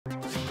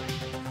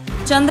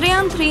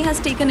Chandrayaan-3 has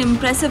taken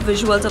impressive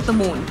visuals of the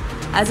moon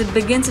as it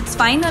begins its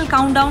final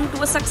countdown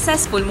to a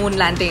successful moon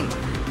landing.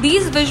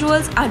 These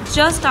visuals are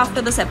just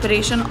after the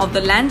separation of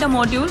the lander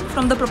module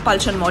from the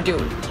propulsion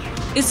module.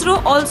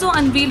 ISRO also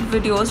unveiled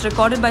videos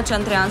recorded by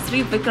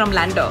Chandrayaan-3 Vikram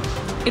lander.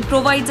 It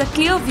provides a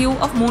clear view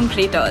of moon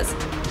craters.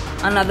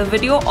 Another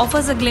video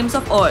offers a glimpse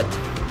of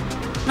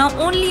Earth. Now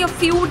only a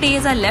few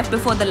days are left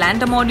before the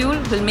lander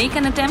module will make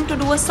an attempt to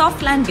do a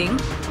soft landing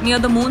near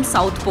the moon's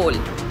south pole.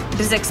 It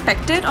is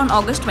expected on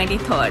August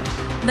 23rd.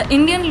 The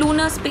Indian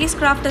lunar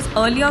spacecraft has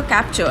earlier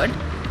captured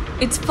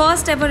its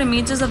first ever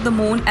images of the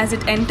moon as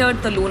it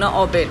entered the lunar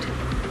orbit.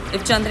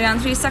 If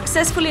Chandrayaan-3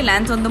 successfully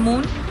lands on the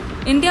moon,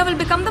 India will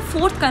become the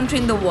fourth country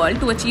in the world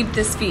to achieve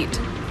this feat.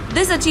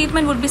 This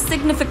achievement would be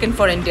significant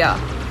for India.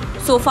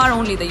 So far,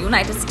 only the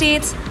United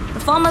States, the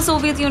former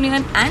Soviet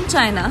Union and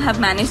China have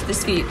managed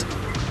this feat.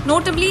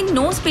 Notably,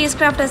 no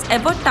spacecraft has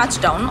ever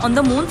touched down on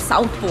the moon's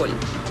south pole.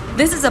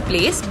 This is a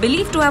place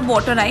believed to have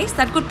water ice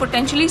that could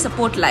potentially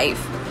support life.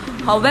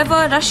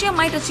 However, Russia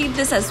might achieve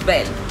this as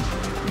well.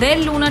 Their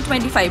Luna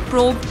 25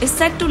 probe is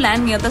set to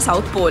land near the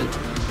South Pole.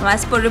 Now,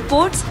 as per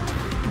reports,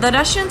 the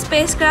Russian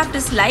spacecraft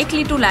is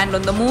likely to land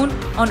on the moon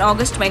on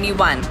August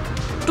 21,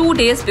 2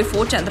 days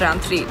before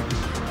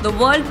Chandrayaan-3. The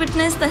world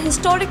witnessed the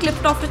historic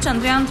liftoff to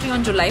Chandrayaan-3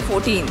 on July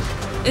 14th.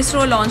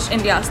 ISRO launched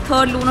India's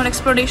third lunar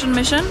exploration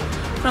mission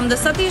from the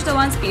Satish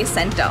Dhawan Space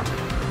Center.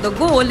 The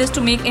goal is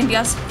to make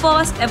India's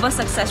first ever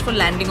successful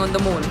landing on the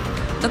moon.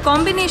 The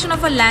combination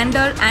of a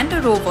lander and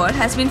a rover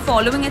has been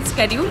following its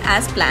schedule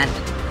as planned.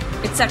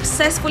 It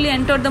successfully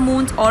entered the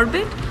moon's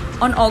orbit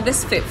on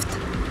August 5th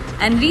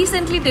and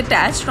recently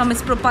detached from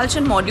its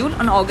propulsion module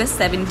on August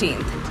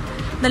 17th.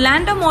 The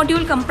lander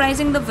module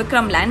comprising the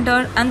Vikram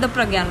lander and the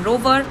Pragyan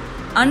rover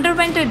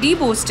underwent a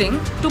deboosting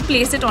to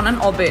place it on an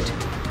orbit.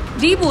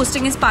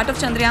 Deboosting is part of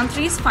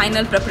Chandrayaan-3's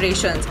final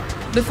preparations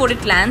before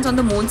it lands on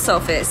the moon's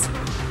surface.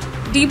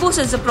 Deboost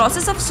is the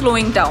process of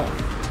slowing down.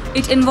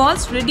 It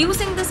involves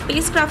reducing the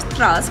spacecraft's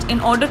thrust in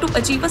order to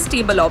achieve a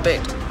stable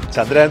orbit.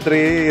 Chandrayaan-3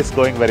 is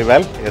going very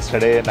well.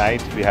 Yesterday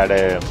night we had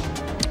a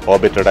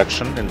orbit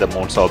reduction in the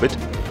moon's orbit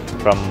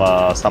from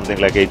something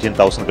like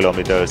 18,000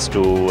 kilometers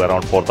to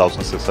around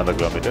 4,600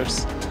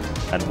 kilometers,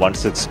 and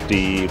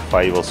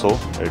 165 or so,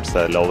 it's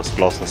the lowest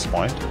closest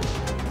point.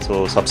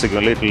 So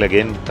subsequently it will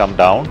again come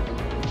down.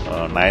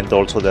 9th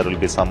also there will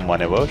be some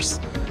maneuvers,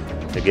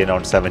 again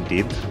on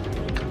 17th.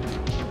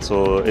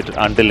 So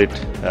until it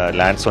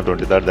lands on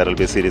 23rd, there will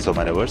be a series of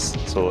maneuvers.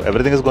 So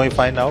everything is going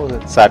fine now.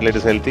 The satellite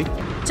is healthy.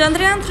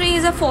 Chandrayaan-3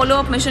 is a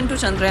follow-up mission to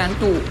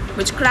Chandrayaan-2,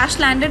 which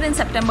crash-landed in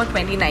September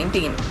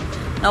 2019.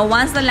 Now,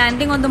 once the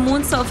landing on the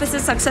moon's surface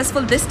is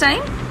successful this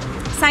time,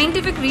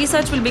 scientific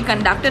research will be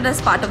conducted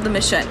as part of the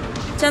mission.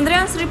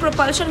 Chandrayaan-3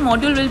 propulsion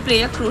module will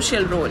play a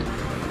crucial role.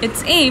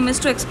 Its aim is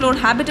to explore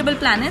habitable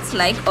planets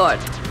like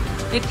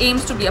Earth. It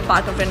aims to be a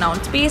part of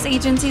renowned space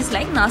agencies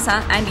like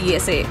NASA and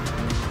ESA.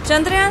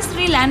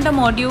 Chandrayaan-3 lander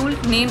module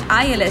named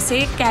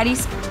ILSA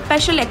carries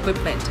special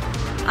equipment.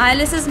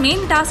 ILSA's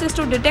main task is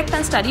to detect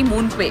and study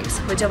moonquakes,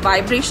 which are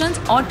vibrations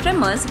or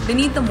tremors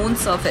beneath the moon's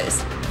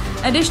surface.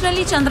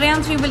 Additionally,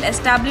 Chandrayaan-3 will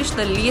establish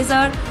the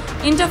Laser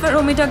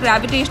Interferometer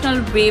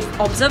Gravitational Wave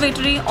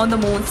Observatory on the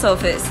moon's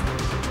surface.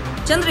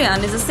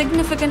 Chandrayaan is a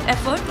significant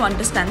effort to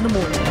understand the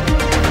moon.